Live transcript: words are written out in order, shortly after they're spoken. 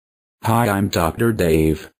Hi, I'm Dr.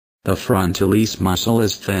 Dave. The frontalis muscle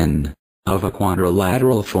is thin, of a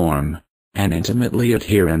quadrilateral form, and intimately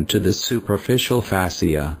adherent to the superficial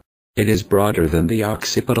fascia. It is broader than the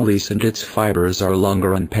occipitalis and its fibers are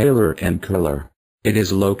longer and paler in color. It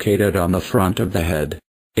is located on the front of the head.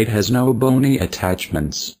 It has no bony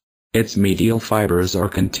attachments. Its medial fibers are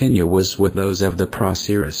continuous with those of the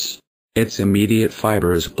procerus. Its immediate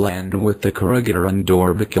fibers blend with the corrugator and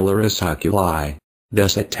orbicularis oculi,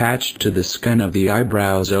 thus attached to the skin of the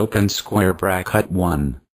eyebrows open square bracket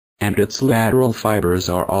 1. And its lateral fibers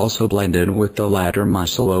are also blended with the lateral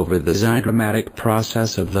muscle over the zygomatic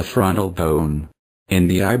process of the frontal bone. In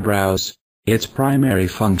the eyebrows, its primary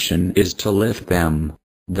function is to lift them,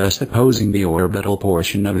 thus opposing the orbital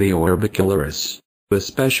portion of the orbicularis,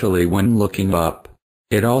 especially when looking up.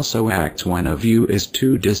 It also acts when a view is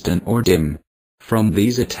too distant or dim. From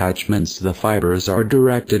these attachments the fibers are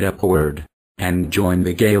directed upward, and join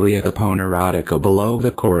the galea aponeurotica below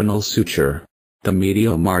the coronal suture. The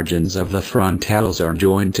medial margins of the frontals are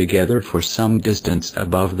joined together for some distance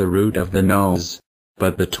above the root of the nose,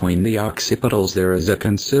 but between the occipitals there is a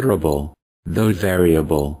considerable, though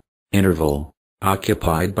variable, interval,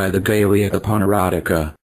 occupied by the galea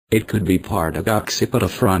aponeurotica. It could be part of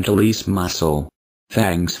occipitofrontalis muscle.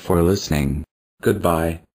 Thanks for listening. Goodbye.